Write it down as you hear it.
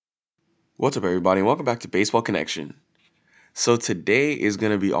What's up, everybody, and welcome back to Baseball Connection. So today is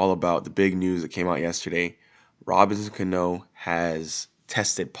going to be all about the big news that came out yesterday. Robinson Cano has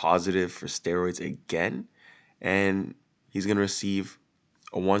tested positive for steroids again, and he's going to receive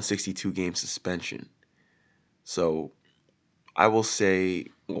a 162 game suspension. So I will say,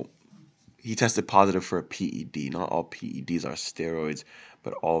 well, he tested positive for a PED. Not all PEDs are steroids,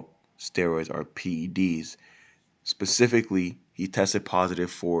 but all steroids are PEDs. Specifically, he tested positive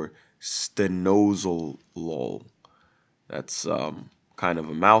for stanozolol. That's kind of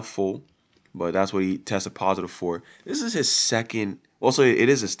a mouthful, but that's what he tested positive for. This is his second. Also, it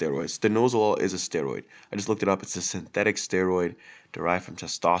is a steroid. Stanozolol is a steroid. I just looked it up. It's a synthetic steroid derived from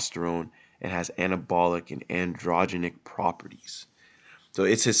testosterone and has anabolic and androgenic properties. So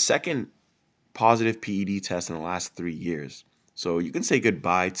it's his second positive PED test in the last 3 years. So you can say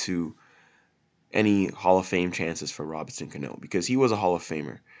goodbye to any Hall of Fame chances for Robinson Cano because he was a Hall of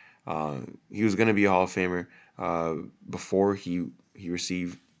Famer. He was going to be a Hall of Famer before he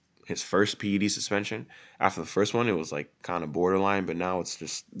received his first PED suspension. After the first one, it was like kind of borderline, but now it's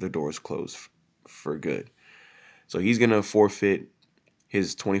just the door's closed for good. So he's going to forfeit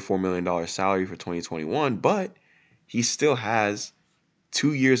his $24 million salary for 2021, but he still has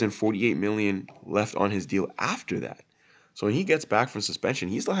 2 years and $48 million left on his deal after that. So when he gets back from suspension,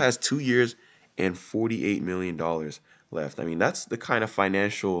 he still has 2 years and $48 million left. I mean, that's the kind of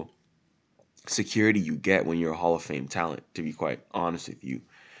financial security you get when you're a Hall of Fame talent, to be quite honest with you.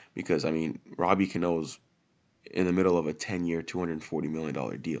 Because, I mean, Robbie Cano's in the middle of a 10-year, $240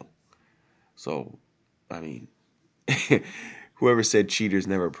 million deal. So, I mean, whoever said cheaters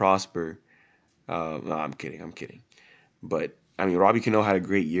never prosper, no, I'm kidding. But, I mean, Robbie Cano had a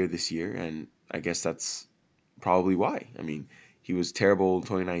great year this year, and I guess that's probably why. I mean, he was terrible in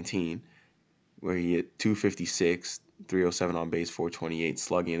 2019, where he hit 256, 307 on base, 428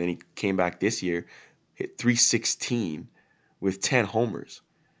 slugging, and then he came back this year, hit 316 with 10 homers.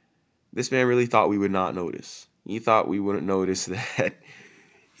 This man really thought we would not notice. He thought we wouldn't notice that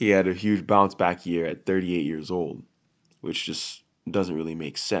he had a huge bounce back year at 38 years old, which just doesn't really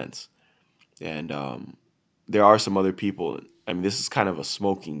make sense. And there are some other people. I mean, this is kind of a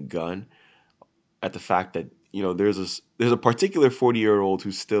smoking gun at the fact that there's a particular 40-year-old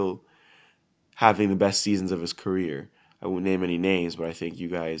who's still having the best seasons of his career. I won't name any names, but I think you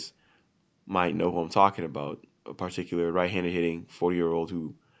guys might know who I'm talking about. A particular right-handed hitting 40-year-old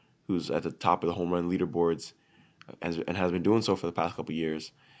who's at the top of the home run leaderboards and has been doing so for the past couple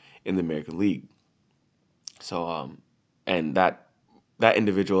years in the American League. So and that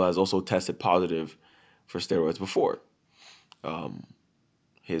individual has also tested positive for steroids before. Um,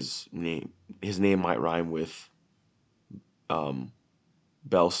 his name might rhyme with um,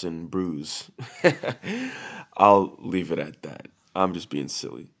 Belson Bruise. I'll leave it at that. I'm just being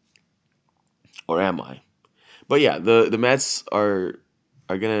silly. Or am I? But yeah, the Mets are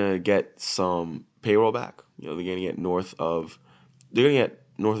gonna get some payroll back. They're gonna get north of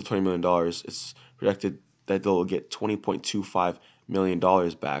 $20 million. It's projected that they'll get $20.25 million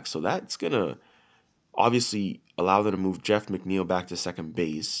back. So that's gonna obviously allow them to move Jeff McNeil back to second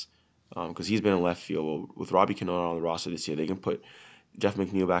base because he's been in left field. Well, with Robbie Cano on the roster this year, they can put Jeff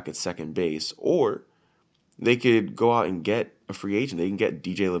McNeil back at second base, or they could go out and get a free agent. They can get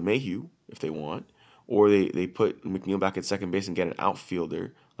DJ LeMahieu if they want, or they put McNeil back at second base and get an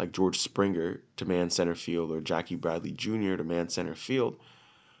outfielder like George Springer to man center field, or Jackie Bradley Jr. to man center field,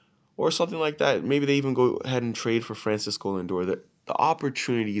 or something like that. Maybe they even go ahead and trade for Francisco Lindor. The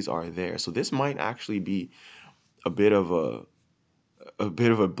opportunities are there, so this might actually be a bit of a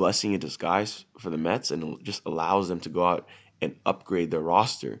blessing in disguise for the Mets, and it just allows them to go out and upgrade their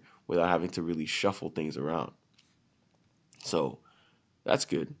roster without having to really shuffle things around. So that's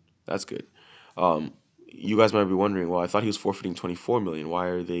good. That's good. You guys might be wondering, well, I thought he was forfeiting 24 million. Why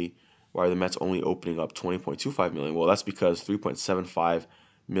are the Mets only opening up 20.25 million? Well, that's because 3.75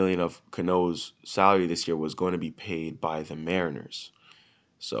 million of Cano's salary this year was going to be paid by the Mariners.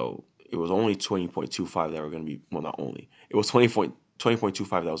 So it was only 20.25 that were going to be, well, not only. It was 20.25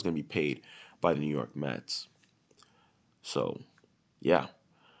 that was going to be paid by the New York Mets. So, yeah.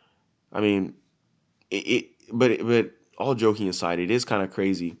 I mean, but all joking aside, it is kind of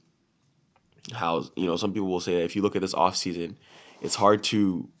crazy how, some people will say that if you look at this offseason, it's hard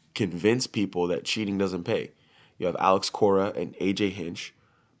to convince people that cheating doesn't pay. You have Alex Cora and AJ Hinch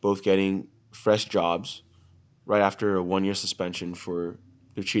both getting fresh jobs right after a 1-year suspension for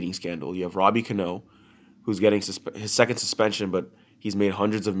their cheating scandal. You have Robbie Cano, who's getting his second suspension, but he's made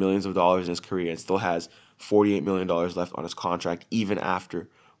hundreds of millions of dollars in his career and still has $48 million left on his contract, even after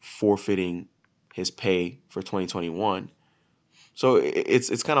forfeiting his pay for 2021. So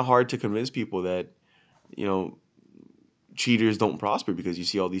it's kind of hard to convince people that you know cheaters don't prosper because you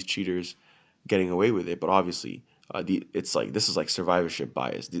see all these cheaters getting away with it. But obviously, it's like this is like survivorship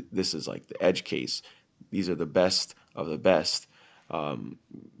bias. This is like the edge case. These are the best of the best. Um,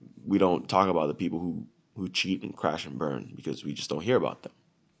 we don't talk about the people who cheat and crash and burn because we just don't hear about them.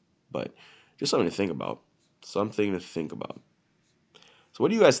 But just something to think about. Something to think about. So, what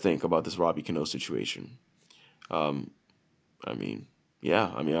do you guys think about this Robbie Cano situation? Um, I mean,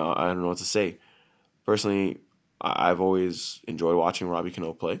 yeah, I don't know what to say. Personally, I've always enjoyed watching Robbie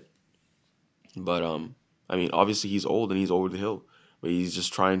Cano play, but obviously he's old and he's over the hill, but he's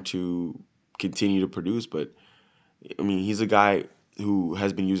just trying to continue to produce. But he's a guy who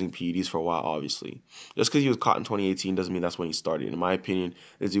has been using PEDs for a while. Obviously, just because he was caught in 2018 doesn't mean that's when he started. In my opinion,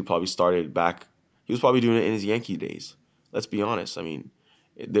 this dude probably started back. He was probably doing it in his Yankee days. Let's be honest.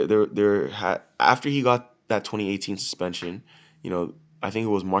 After he got that 2018 suspension, you know, I think it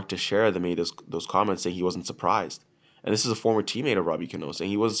was Mark Teixeira that made those comments saying he wasn't surprised. And this is a former teammate of Robbie Cano saying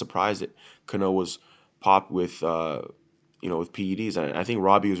he wasn't surprised that Cano was popped with with PEDs. And I think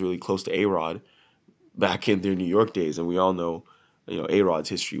Robbie was really close to A Rod back in their New York days, and we all know, A Rod's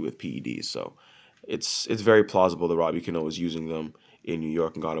history with PEDs. So it's very plausible that Robbie Cano was using them in New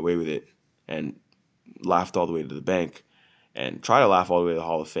York and got away with it, and laughed all the way to the bank, and try to laugh all the way to the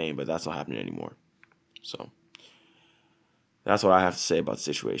Hall of Fame, but that's not happening anymore. So that's what I have to say about the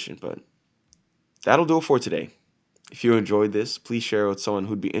situation. But that'll do it for today. If you enjoyed this, please share it with someone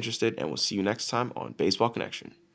who'd be interested, and we'll see you next time on Baseball Connection.